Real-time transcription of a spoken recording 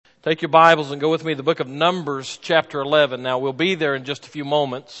Take your Bibles and go with me to the book of Numbers, chapter 11. Now, we'll be there in just a few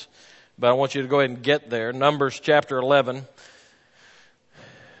moments, but I want you to go ahead and get there. Numbers, chapter 11.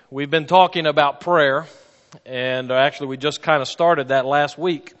 We've been talking about prayer, and actually we just kind of started that last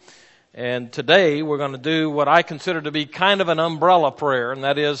week. And today we're going to do what I consider to be kind of an umbrella prayer, and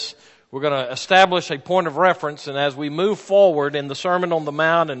that is we're going to establish a point of reference, and as we move forward in the Sermon on the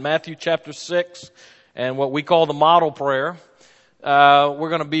Mount in Matthew chapter 6 and what we call the model prayer, we're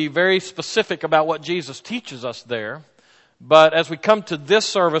going to be very specific about what Jesus teaches us there. But as we come to this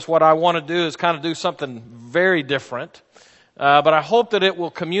service, what I want to do is kind of do something very different. But I hope that it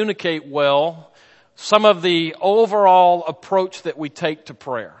will communicate well some of the overall approach that we take to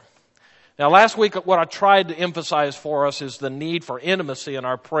prayer. Now, last week, what I tried to emphasize for us is the need for intimacy in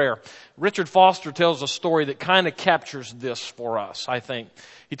our prayer. Richard Foster tells a story that kind of captures this for us, I think.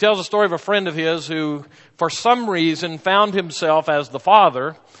 He tells a story of a friend of his who, for some reason, found himself as the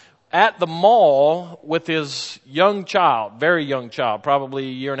father at the mall with his young child, very young child, probably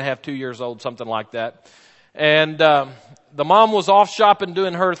a year and a half, 2 years old, something like that. And the mom was off shopping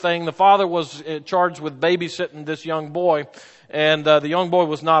doing her thing. The father was charged with babysitting this young boy. And the young boy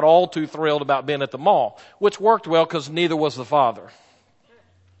was not all too thrilled about being at the mall, which worked well because neither was the father.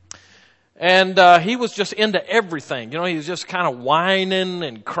 And he was just into everything. You know, he was just kind of whining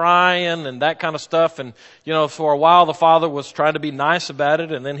and crying and that kind of stuff. And, you know, for a while the father was trying to be nice about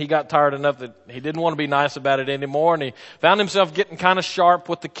it. And then he got tired enough that he didn't want to be nice about it anymore. And he found himself getting kind of sharp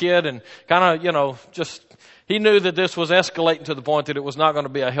with the kid and kind of, you know, just... He knew that this was escalating to the point that it was not going to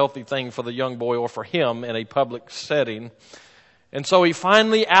be a healthy thing for the young boy or for him in a public setting. And so he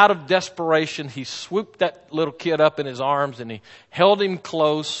finally, out of desperation, he swooped that little kid up in his arms and he held him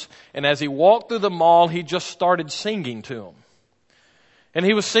close. And as he walked through the mall, he just started singing to him. And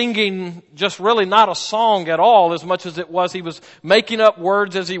he was singing just really not a song at all as much as it was he was making up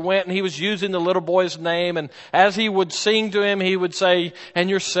words as he went, and he was using the little boy's name. And as he would sing to him, he would say, and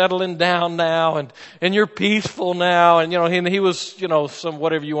you're settling down now, and you're peaceful now. And, you know, he was, you know, some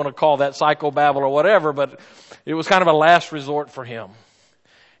whatever you want to call that, psychobabble or whatever, but it was kind of a last resort for him.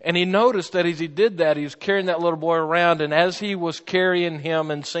 And he noticed that as he did that, he was carrying that little boy around, and as he was carrying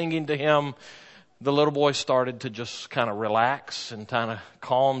him and singing to him, the little boy started to just kind of relax and kind of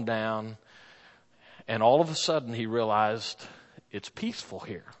calm down. And all of a sudden he realized it's peaceful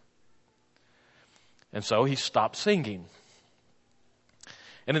here. And so he stopped singing.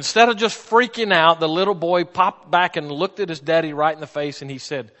 And instead of just freaking out, the little boy popped back and looked at his daddy right in the face and he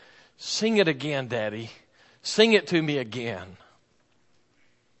said, "Sing it again, Daddy. Sing it to me again."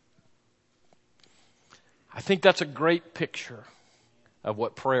 I think that's a great picture of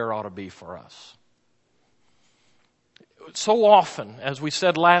what prayer ought to be for us. So often, as we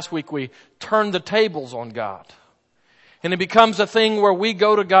said last week, we turn the tables on God. And it becomes a thing where we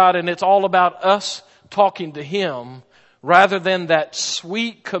go to God and it's all about us talking to Him rather than that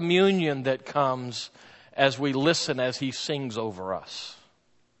sweet communion that comes as we listen as He sings over us.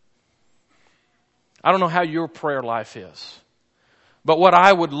 I don't know how your prayer life is, but what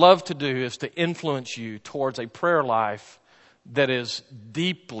I would love to do is to influence you towards a prayer life that is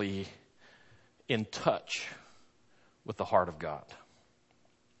deeply in touch with the heart of God.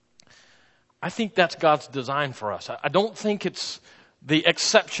 I think that's God's design for us. I don't think it's the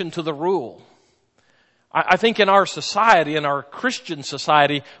exception to the rule. I think in our society, in our Christian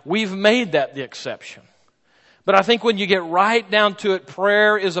society, we've made that the exception. But I think when you get right down to it,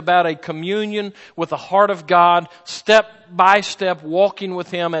 prayer is about a communion with the heart of God, step by step, walking with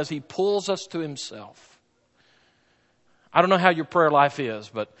Him as He pulls us to Himself. I don't know how your prayer life is,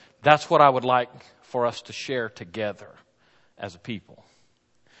 but that's what I would like for us to share together as a people.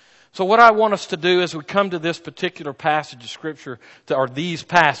 So what I want us to do as we come to this particular passage of Scripture, or these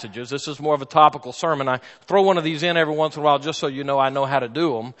passages, this is more of a topical sermon. I throw one of these in every once in a while just so you know I know how to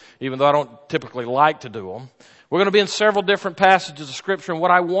do them, even though I don't typically like to do them. We're going to be in several different passages of Scripture, and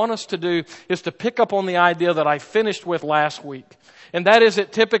what I want us to do is to pick up on the idea that I finished with last week. And that is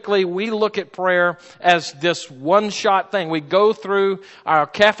that typically we look at prayer as this one-shot thing. We go through our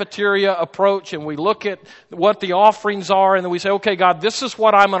cafeteria approach and we look at what the offerings are and then we say, okay, God, this is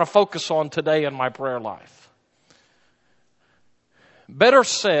what I'm going to focus on today in my prayer life. Better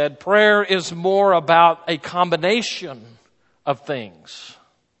said, prayer is more about a combination of things.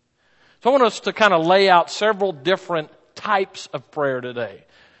 So I want us to kind of lay out several different types of prayer today.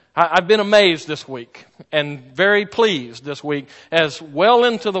 I've been amazed this week and very pleased this week. As well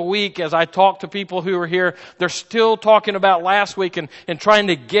into the week as I talk to people who are here, they're still talking about last week and trying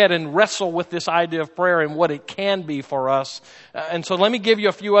to get and wrestle with this idea of prayer and what it can be for us. And so let me give you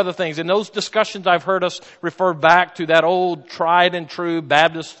a few other things. In those discussions, I've heard us refer back to that old tried and true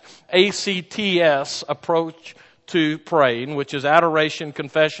Baptist ACTS approach to praying, which is adoration,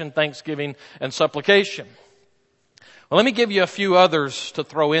 confession, thanksgiving, and supplication. Well, let me give you a few others to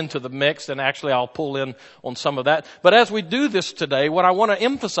throw into the mix, and actually I'll pull in on some of that. But as we do this today, what I want to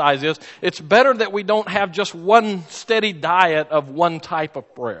emphasize is it's better that we don't have just one steady diet of one type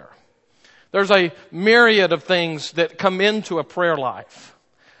of prayer. There's a myriad of things that come into a prayer life.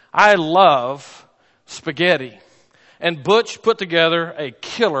 I love spaghetti. And Butch put together a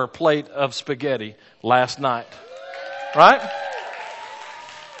killer plate of spaghetti last night. Right?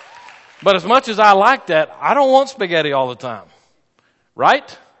 But as much as I like that, I don't want spaghetti all the time.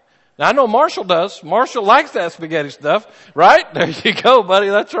 Right? Now I know Marshall does. Marshall likes that spaghetti stuff. Right? There you go, buddy.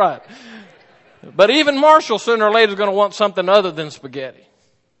 That's right. But even Marshall sooner or later is going to want something other than spaghetti.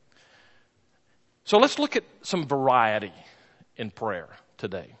 So let's look at some variety in prayer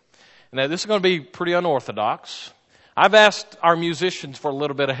today. Now this is going to be pretty unorthodox. I've asked our musicians for a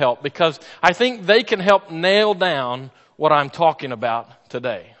little bit of help because I think they can help nail down what I'm talking about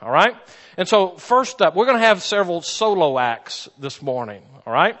today. All right? And so first up, we're going to have several solo acts this morning.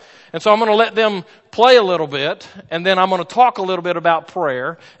 All right? And so I'm going to let them play a little bit, and then I'm going to talk a little bit about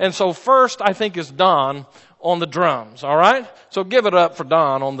prayer. And so first, I think, is Don on the drums. All right? So give it up for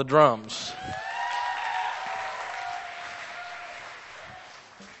Don on the drums.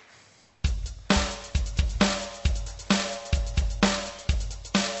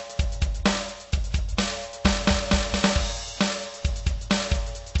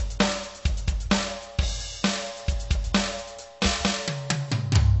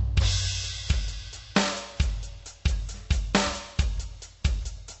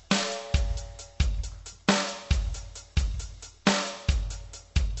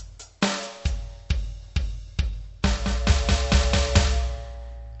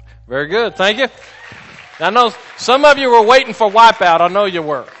 Very good. Thank you. I know some of you were waiting for Wipeout. I know you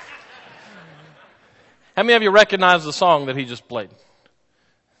were. How many of you recognize the song that he just played?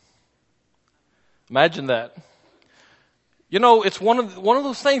 Imagine that. You know, it's one of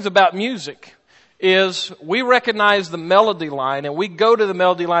those things about music is we recognize the melody line and we go to the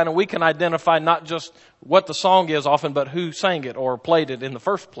melody line and we can identify not just what the song is often, but who sang it or played it in the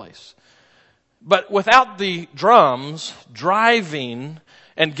first place. But without the drums driving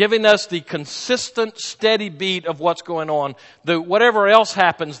and giving us the consistent, steady beat of what's going on, whatever else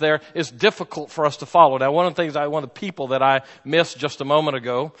happens there is difficult for us to follow. Now, one of the people that I missed just a moment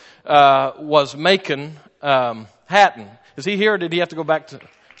ago was Macon Hatton. Is he here or did he have to go back to...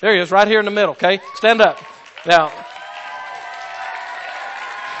 There he is, right here in the middle, okay? Stand up. Now,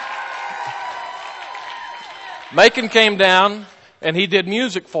 Macon came down and he did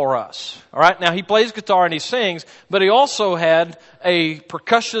music for us. All right. Now he plays guitar and he sings, but he also had a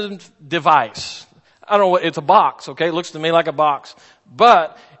percussion device. I don't know what, it's a box. Okay. It looks to me like a box,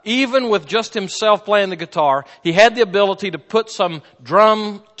 but even with just himself playing the guitar, he had the ability to put some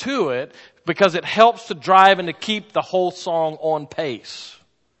drum to it because it helps to drive and to keep the whole song on pace.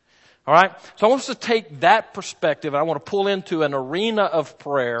 All right. So I want us to take that perspective and I want to pull into an arena of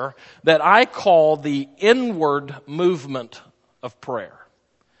prayer that I call the inward movement of prayer.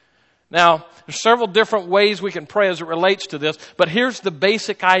 Now, there's several different ways we can pray as it relates to this, but here's the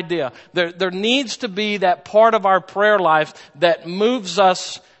basic idea. There needs to be that part of our prayer life that moves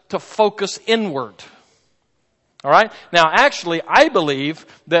us to focus inward. All right? Now, actually, I believe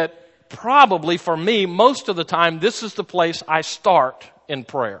that probably for me, most of the time, this is the place I start in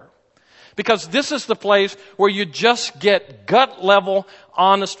prayer. Because this is the place where you just get gut level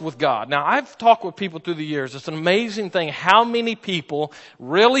honest with God. Now, I've talked with people through the years. It's an amazing thing how many people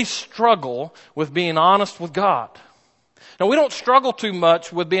really struggle with being honest with God. Now, we don't struggle too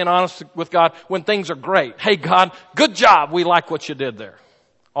much with being honest with God when things are great. Hey, God, good job. We like what you did there.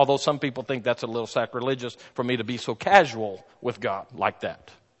 Although some people think that's a little sacrilegious for me to be so casual with God like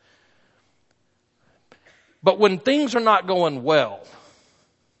that. But when things are not going well,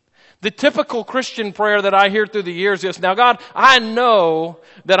 the typical Christian prayer that I hear through the years is, now God, I know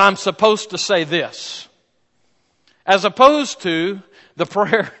that I'm supposed to say this. As opposed to the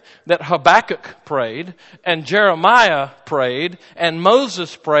prayer that Habakkuk prayed and Jeremiah prayed and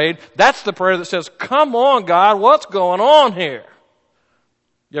Moses prayed. That's the prayer that says, come on God, what's going on here?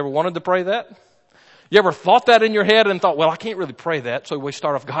 You ever wanted to pray that? You ever thought that in your head and thought, well, I can't really pray that. So we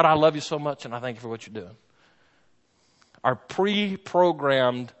start off, God, I love you so much and I thank you for what you're doing. Our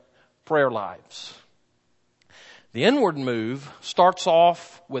pre-programmed prayer lives. The inward move starts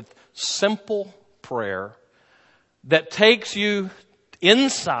off with simple prayer that takes you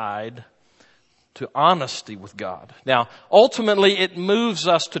inside to honesty with God. Now, ultimately, it moves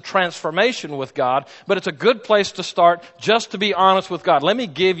us to transformation with God, but it's a good place to start just to be honest with God. Let me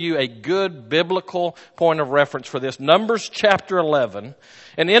give you a good biblical point of reference for this. Numbers chapter 11.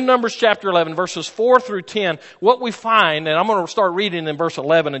 And in Numbers chapter 11, verses 4 through 10, what we find, and I'm going to start reading in verse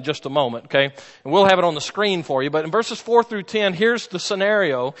 11 in just a moment, okay? And we'll have it on the screen for you. But in verses 4 through 10, here's the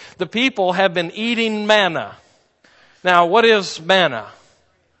scenario. The people have been eating manna. Now, what is manna?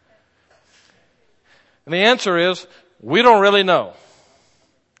 And the answer is, we don't really know.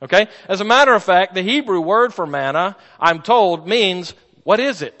 Okay? As a matter of fact, the Hebrew word for manna, I'm told, means, what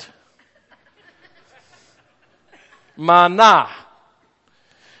is it? Manna.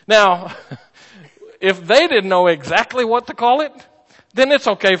 Now, if they didn't know exactly what to call it, then it's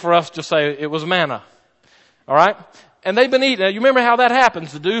okay for us to say it was manna. All right? And they've been eating. Now, you remember how that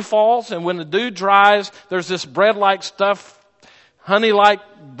happens. The dew falls, and when the dew dries, there's this bread-like stuff, honey-like,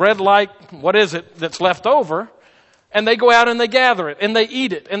 bread-like, what is it, that's left over. And they go out and they gather it, and they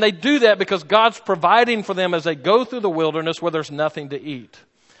eat it. And they do that because God's providing for them as they go through the wilderness where there's nothing to eat.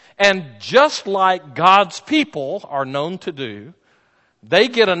 And just like God's people are known to do, they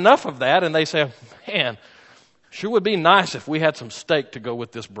get enough of that and they say, man, sure would be nice if we had some steak to go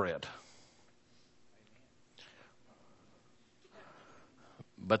with this bread.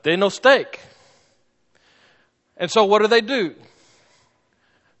 But they no steak. And so what do?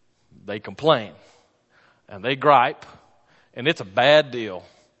 They complain. And they gripe. And it's a bad deal.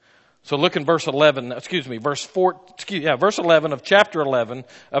 So look in verse 11 of chapter 11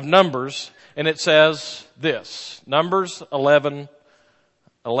 of Numbers. And it says this. Numbers 11:11.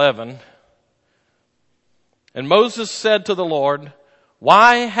 And Moses said to the Lord,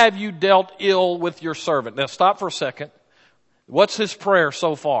 why have you dealt ill with your servant? Now stop for a second. What's his prayer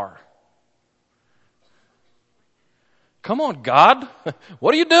so far? Come on, God.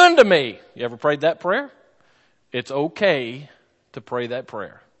 What are you doing to me? You ever prayed that prayer? It's okay to pray that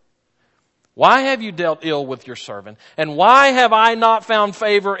prayer. Why have you dealt ill with your servant? And why have I not found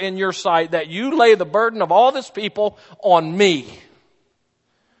favor in your sight that you lay the burden of all this people on me?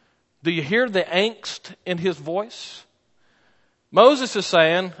 Do you hear the angst in his voice? Moses is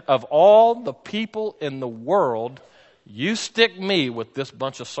saying, of all the people in the world, you stick me with this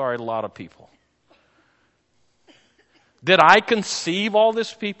bunch of sorry lot of people. Did I conceive all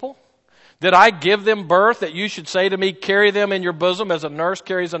this people? Did I give them birth that you should say to me, carry them in your bosom as a nurse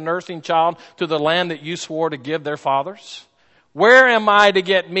carries a nursing child to the land that you swore to give their fathers? Where am I to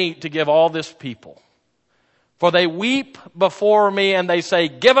get meat to give all this people? For they weep before me and they say,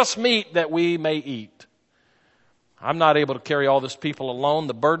 give us meat that we may eat. I'm not able to carry all this people alone.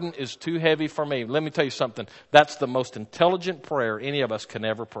 The burden is too heavy for me. Let me tell you something. That's the most intelligent prayer any of us can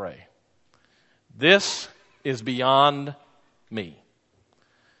ever pray. This is beyond me.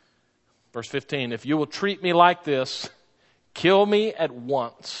 Verse 15, if you will treat me like this, kill me at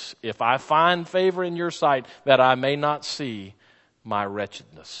once, if I find favor in your sight, that I may not see my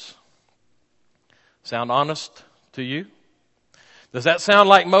wretchedness. Sound honest to you? Does that sound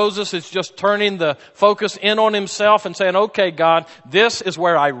like Moses is just turning the focus in on himself and saying, okay, God, this is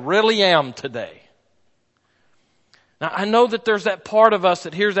where I really am today? Now, I know that there's that part of us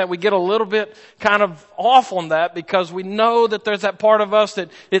that hears that. We get a little bit kind of off on that because we know that there's that part of us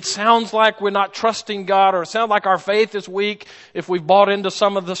that it sounds like we're not trusting God, or it sounds like our faith is weak if we've bought into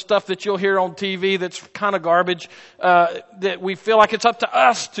some of the stuff that you'll hear on TV that's kind of garbage, that we feel like it's up to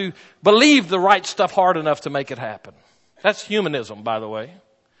us to believe the right stuff hard enough to make it happen. That's humanism, by the way.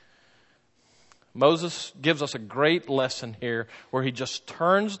 Moses gives us a great lesson here where he just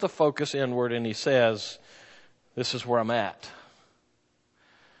turns the focus inward and he says, this is where I'm at.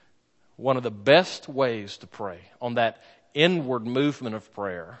 One of the best ways to pray on that inward movement of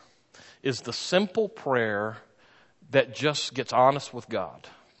prayer is the simple prayer that just gets honest with God.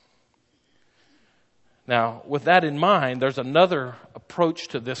 Now, with that in mind, there's another approach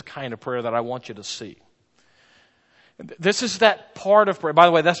to this kind of prayer that I want you to see. This is that part of prayer. By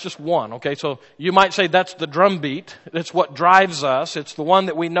the way, that's just one, okay? So you might say that's the drumbeat. That's what drives us. It's the one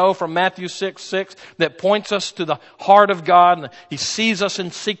that we know from Matthew 6:6 that points us to the heart of God. And He sees us in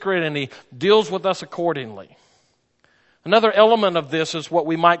secret and He deals with us accordingly. Another element of this is what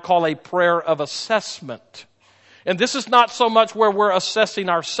we might call a prayer of assessment. And this is not so much where we're assessing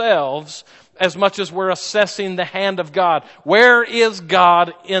ourselves as much as we're assessing the hand of God. Where is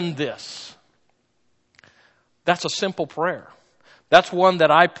God in this? That's a simple prayer. That's one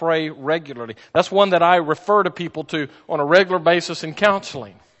that I pray regularly. That's one that I refer to people to on a regular basis in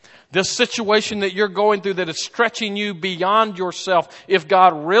counseling. This situation that you're going through that is stretching you beyond yourself. If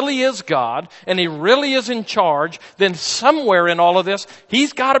God really is God and He really is in charge, then somewhere in all of this,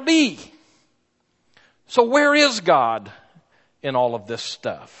 He's got to be. So where is God in all of this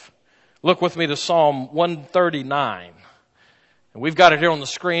stuff? Look with me to Psalm 139. And we've got it here on the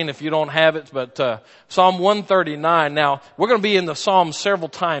screen if you don't have it, but Psalm 139. Now, we're going to be in the Psalms several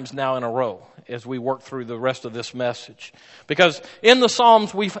times now in a row as we work through the rest of this message. Because in the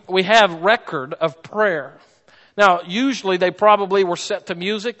Psalms, we have record of prayer. Now, usually they probably were set to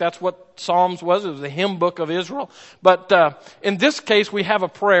music. That's what Psalms was. It was the hymn book of Israel. But in this case, we have a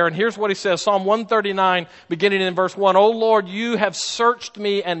prayer. And here's what he says. Psalm 139, beginning in verse 1. O Lord, you have searched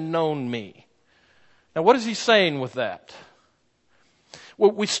me and known me. Now, what is he saying with that?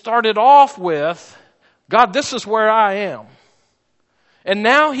 Well, we started off with, God, this is where I am. And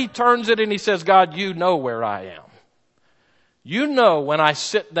now he turns it and he says, God, you know where I am. You know when I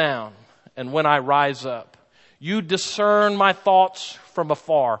sit down and when I rise up. You discern my thoughts from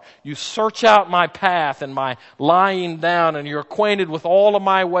afar. You search out my path and my lying down, and you're acquainted with all of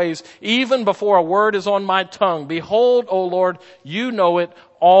my ways, even before a word is on my tongue. Behold, O Lord, you know it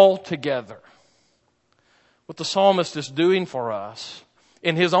altogether. What the psalmist is doing for us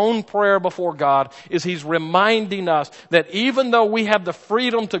in his own prayer before God is he's reminding us that even though we have the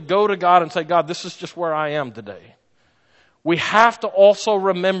freedom to go to God and say, God, this is just where I am today, we have to also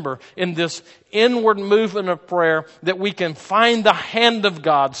remember in this inward movement of prayer that we can find the hand of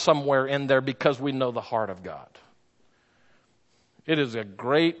God somewhere in there because we know the heart of God. It is a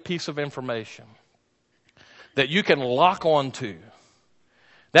great piece of information that you can lock on to.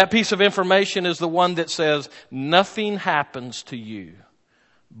 That piece of information is the one that says nothing happens to you,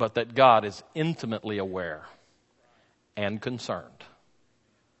 but that God is intimately aware and concerned.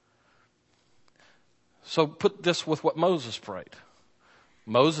 So put this with what Moses prayed.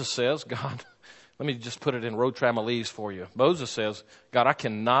 Moses says, God, let me just put it in road tramolese for you. Moses says, God, I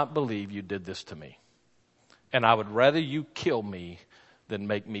cannot believe you did this to me. And I would rather you kill me than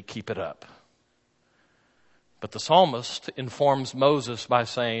make me keep it up. But the psalmist informs Moses by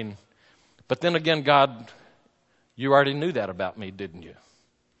saying, but then again, God, you already knew that about me, didn't you?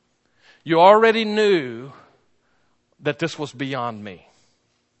 You already knew that this was beyond me.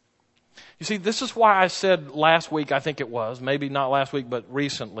 You see, this is why I said last week, I think it was, maybe not last week, but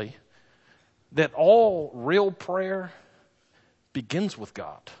recently, that all real prayer begins with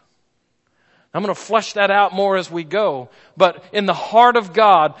God. I'm going to flesh that out more as we go. But in the heart of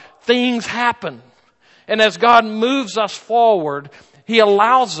God, things happen. And as God moves us forward, He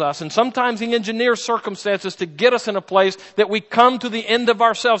allows us, and sometimes He engineers circumstances to get us in a place that we come to the end of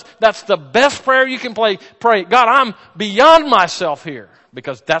ourselves. That's the best prayer you can pray. God, I'm beyond myself here.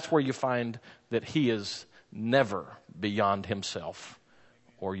 Because that's where you find that He is never beyond Himself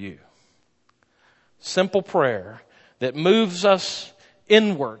or you. Simple prayer that moves us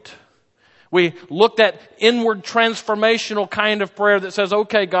inward. We looked at inward transformational kind of prayer that says,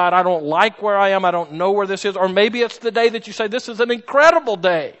 okay, God, I don't like where I am. I don't know where this is. Or maybe it's the day that you say, this is an incredible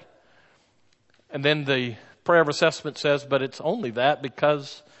day. And then the prayer of assessment says, but it's only that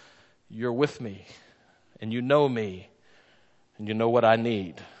because you're with me and you know me. And you know what I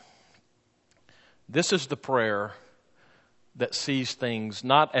need. This is the prayer that sees things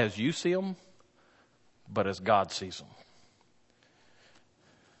not as you see them, but as God sees them.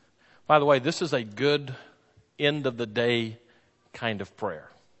 By the way, this is a good end of the day kind of prayer.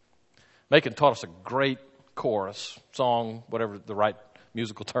 Macon taught us a great chorus, song, whatever the right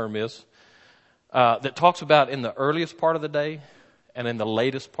musical term is, that talks about in the earliest part of the day and in the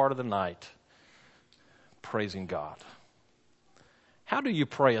latest part of the night, praising God. How do you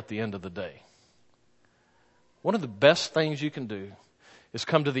pray at the end of the day? One of the best things you can do is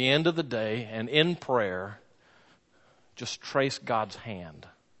come to the end of the day and in prayer, just trace God's hand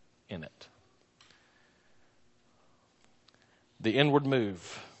in it. The inward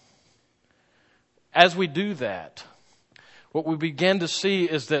move. As we do that, what we begin to see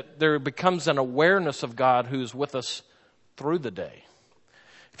is that there becomes an awareness of God who's with us through the day.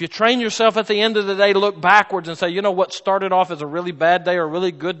 If you train yourself at the end of the day to look backwards and say, you know what started off as a really bad day or a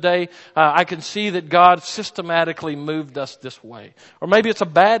really good day, I can see that God systematically moved us this way. Or maybe it's a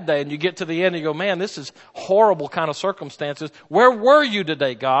bad day and you get to the end and you go, man, this is horrible kind of circumstances. Where were you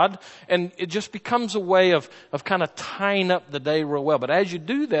today, God? And it just becomes a way of kind of tying up the day real well. But as you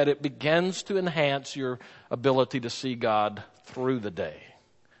do that, it begins to enhance your ability to see God through the day.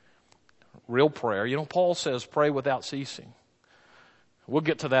 Real prayer. You know, Paul says, pray without ceasing. We'll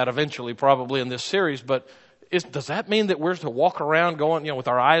get to that eventually, probably in this series, but Does that mean that we're to walk around going, with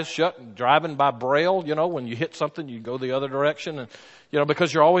our eyes shut and driving by braille, when you hit something, you go the other direction and,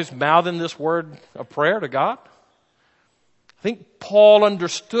 because you're always mouthing this word of prayer to God? I think Paul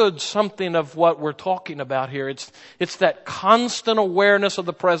understood something of what we're talking about here. It's that constant awareness of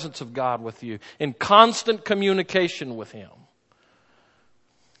the presence of God with you, in constant communication with Him.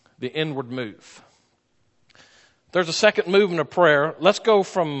 The inward move. There's a second movement of prayer. Let's go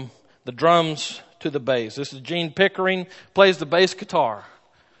from the drums to the bass. This is Gene Pickering, plays the bass guitar.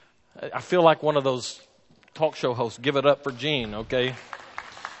 I feel like one of those talk show hosts. Give it up for Gene, okay?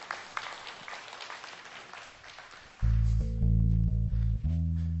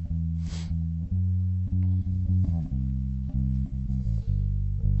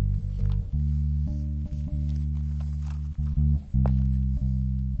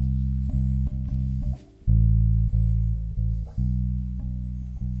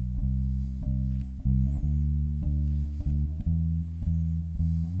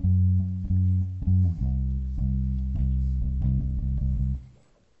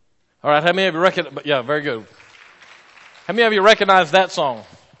 All right, how many of you recognize? Yeah, very good. How many of you recognize that song?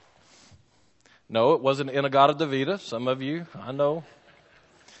 No, it wasn't In-A-Gadda-Da-Vida. Some of you, I know.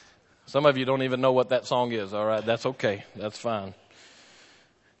 Some of you don't even know what that song is. All right, that's okay. That's fine.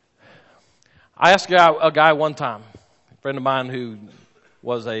 I asked a guy one time, a friend of mine who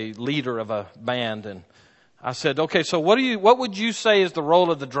was a leader of a band, and I said, okay, so what would you say is the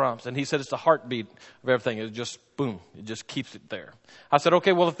role of the drums? And he said it's the heartbeat of everything. It just, boom, it just keeps it there. I said,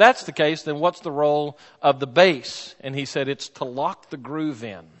 okay, well, if that's the case, then what's the role of the bass? And he said it's to lock the groove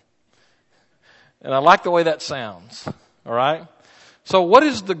in. And I like the way that sounds, all right? So what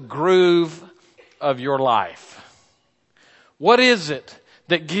is the groove of your life? What is it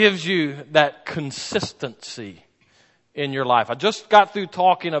that gives you that consistency in your life? I just got through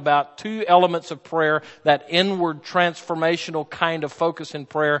talking about two elements of prayer, that inward transformational kind of focus in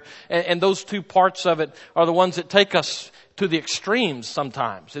prayer. And those two parts of it are the ones that take us to the extremes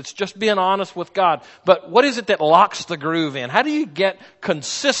sometimes. It's just being honest with God. But what is it that locks the groove in? How do you get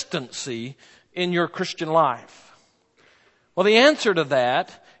consistency in your Christian life? Well, the answer to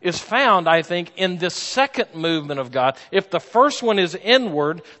that is found, I think, in this second movement of God. If the first one is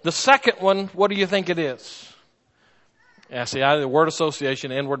inward, the second one, what do you think it is? Yeah, see, the word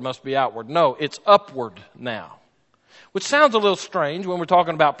association, inward must be outward. No, it's upward now. Which sounds a little strange when we're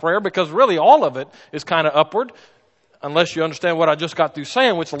talking about prayer, because really all of it is kind of upward, unless you understand what I just got through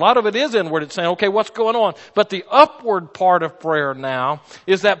saying, which a lot of it is inward. It's saying, okay, what's going on? But the upward part of prayer now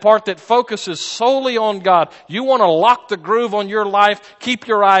is that part that focuses solely on God. You want to lock the groove on your life, keep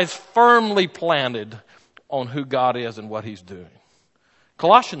your eyes firmly planted on who God is and what He's doing.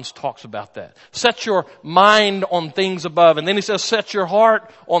 Colossians talks about that. Set your mind on things above. And then he says, set your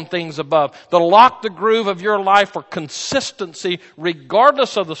heart on things above. To lock the groove of your life for consistency,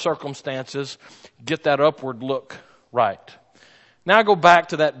 regardless of the circumstances, get that upward look right. Now I go back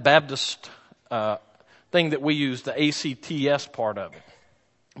to that Baptist thing that we use, the ACTS part of it.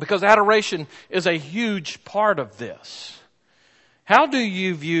 Because adoration is a huge part of this. How do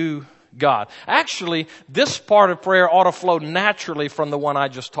you view God? Actually, this part of prayer ought to flow naturally from the one I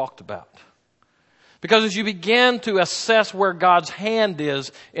just talked about. Because as you begin to assess where God's hand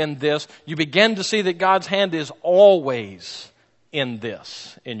is in this, you begin to see that God's hand is always in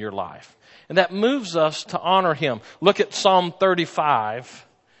this, in your life. And that moves us to honor Him. Look at Psalm 35.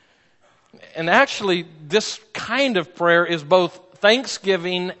 And actually, this kind of prayer is both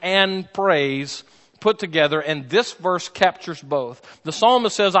thanksgiving and praise put together, and this verse captures both. The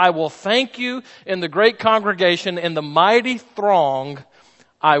psalmist says, I will thank you in the great congregation, in the mighty throng,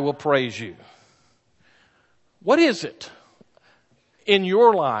 I will praise you. What is it in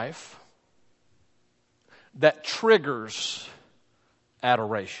your life that triggers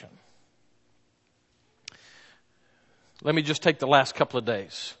adoration? Let me just take the last couple of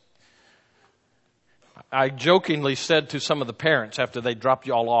days. I jokingly said to some of the parents after they dropped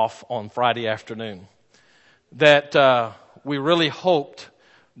y'all off on Friday afternoon that we really hoped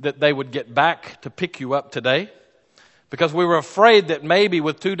that they would get back to pick you up today, because we were afraid that maybe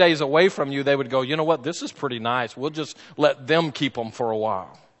with 2 days away from you, they would go, you know what, this is pretty nice. We'll just let them keep them for a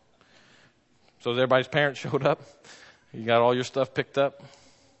while. So everybody's parents showed up. You got all your stuff picked up?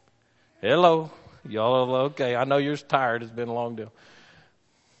 Hello. Y'all are okay. I know you're tired. It's been a long deal.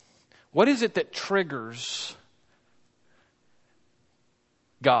 What is it that triggers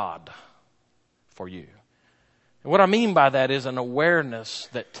God for you? And what I mean by that is an awareness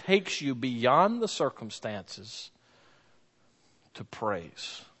that takes you beyond the circumstances to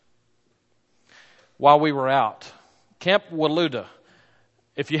praise. While we were out, Camp Waluda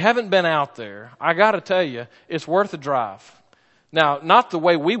If you haven't been out there, I got to tell you, it's worth a drive. Now, not the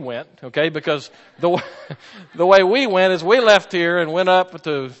way we went, okay, because the way we went is we left here and went up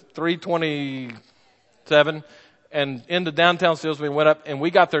to 327 and into downtown Steelers. We went up and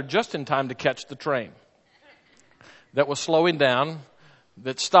we got there just in time to catch the train that was slowing down,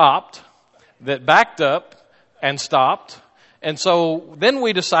 that stopped, that backed up and stopped. And so then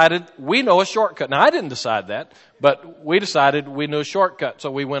we decided we know a shortcut. Now, I didn't decide that, but we decided we knew a shortcut. So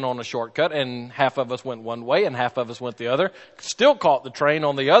we went on a shortcut, and half of us went one way and half of us went the other. Still caught the train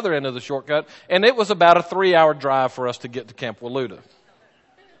on the other end of the shortcut, and it was about a 3-hour drive for us to get to Camp Waluda.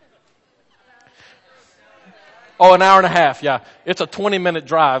 Oh, an hour and a half, yeah. It's a 20-minute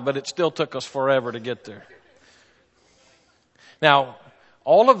drive, but it still took us forever to get there. Now,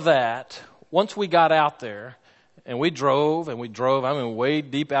 all of that, once we got out there, and we drove, way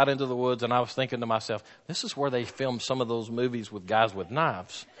deep out into the woods, and I was thinking to myself, this is where they filmed some of those movies with guys with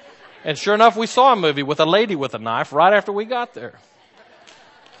knives. And sure enough, we saw a movie with a lady with a knife right after we got there.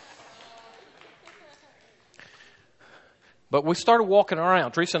 But we started walking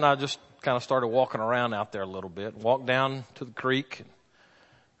around. Teresa and I just kind of started walking around out there a little bit, walked down to the creek.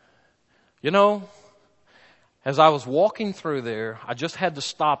 You know, as I was walking through there, I just had to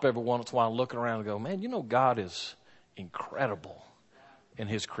stop every once in a while and look around and go, man, you know, God is incredible in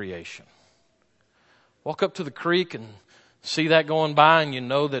His creation. Walk up to the creek and see that going by, and you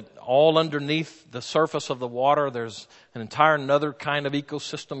know that all underneath the surface of the water, there's an entire another kind of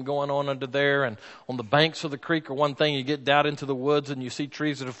ecosystem going on under there. And on the banks of the creek are one thing. You get down into the woods and you see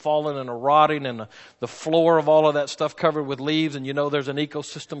trees that have fallen and are rotting, and the floor of all of that stuff covered with leaves, and you know there's an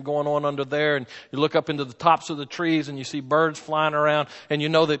ecosystem going on under there. And you look up into the tops of the trees and you see birds flying around, and you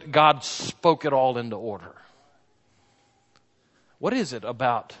know that God spoke it all into order. What is it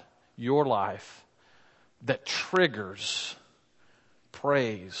about your life that triggers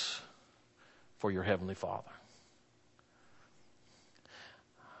praise for your Heavenly Father?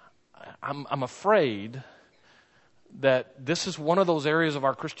 I'm afraid that this is one of those areas of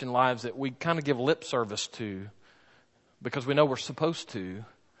our Christian lives that we kind of give lip service to because we know we're supposed to,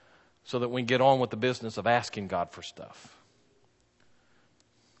 so that we can get on with the business of asking God for stuff.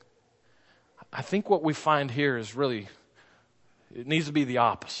 I think what we find here is really, it needs to be the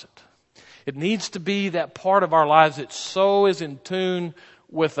opposite. It needs to be that part of our lives that so is in tune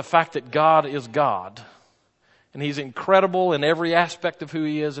with the fact that God is God. And He's incredible in every aspect of who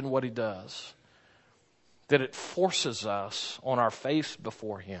He is and what He does, that it forces us on our face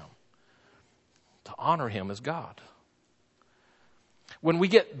before Him to honor Him as God. When we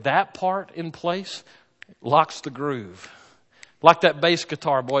get that part in place, it locks the groove. Like that bass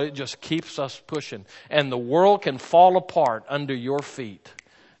guitar, boy, it just keeps us pushing. And the world can fall apart under your feet.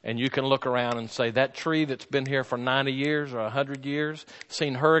 And you can look around and say, that tree that's been here for 90 years or 100 years,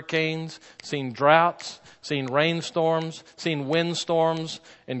 seen hurricanes, seen droughts, seen rainstorms, seen windstorms,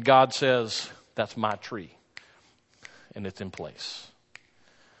 and God says, that's my tree. And it's in place.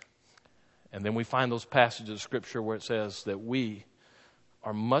 And then we find those passages of Scripture where it says that we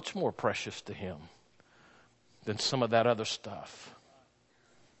are much more precious to Him than some of that other stuff.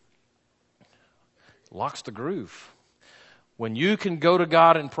 Locks the groove. When you can go to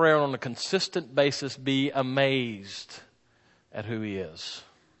God in prayer on a consistent basis, be amazed at who He is.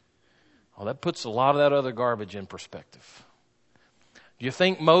 Well, that puts a lot of that other garbage in perspective. Do you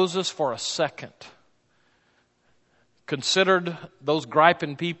think Moses for a second considered those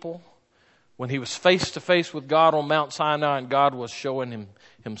griping people when he was face to face with God on Mount Sinai and God was showing him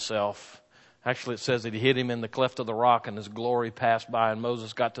Himself? Actually, it says that He hid him in the cleft of the rock and His glory passed by, and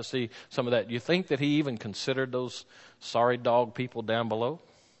Moses got to see some of that. Do you think that he even considered those sorry dog people down below?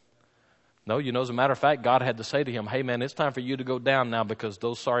 No, you know, as a matter of fact, God had to say to him, hey man, it's time for you to go down now because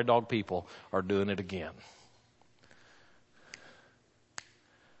those sorry dog people are doing it again.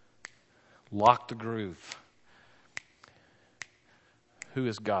 Lock the groove. Who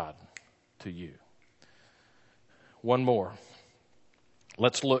is God to you? One more.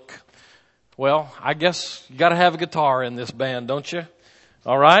 Let's look. Well, I guess you got to have a guitar in this band, don't you?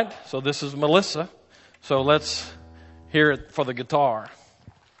 All right. So this is Melissa. So let's hear it for the guitar.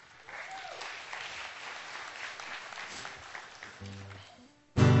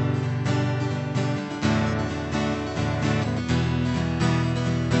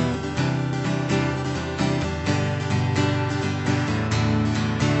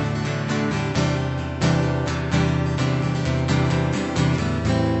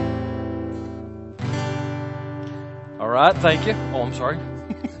 All right, thank you. Oh, I'm sorry.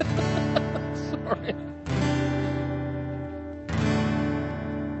 Sorry.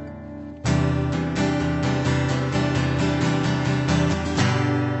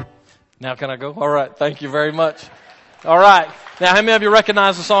 Now can I go? All right. Thank you very much. All right. Now, how many of you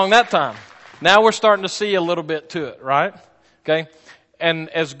recognize the song that time? Now we're starting to see a little bit to it, right? Okay. And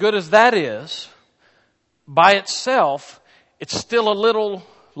as good as that is, by itself, it's still a little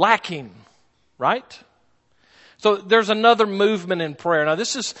lacking, right? So there's another movement in prayer. Now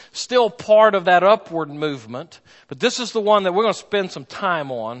this is still part of that upward movement, but this is the one that we're going to spend some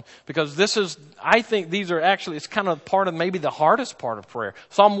time on because I think these are actually, it's kind of part of maybe the hardest part of prayer.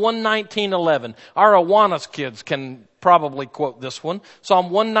 Psalm 119:11. Our Awanas kids can probably quote this one.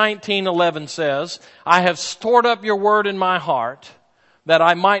 Psalm 119:11 says, I have stored up your word in my heart that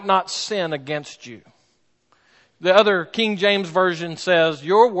I might not sin against you. The other King James Version says,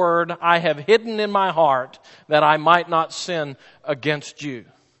 your word I have hidden in my heart that I might not sin against you.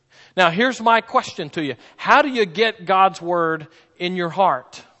 Now here's my question to you. How do you get God's word in your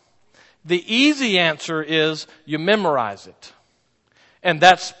heart? The easy answer is you memorize it. And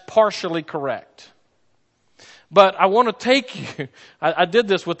that's partially correct. But I want to take you, I did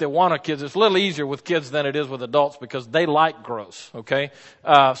this with the Awana kids. It's a little easier with kids than it is with adults because they like gross, okay? So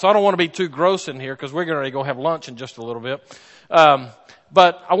I don't want to be too gross in here because we're going to go have lunch in just a little bit.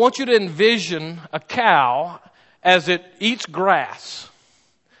 But I want you to envision a cow as it eats grass.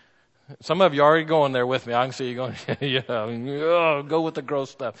 Some of you are already going there with me. I can see you going, yeah, go with the gross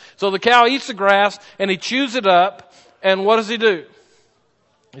stuff. So the cow eats the grass and he chews it up. And what does he do?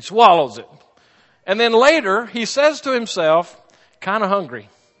 He swallows it. And then later, he says to himself, kind of hungry.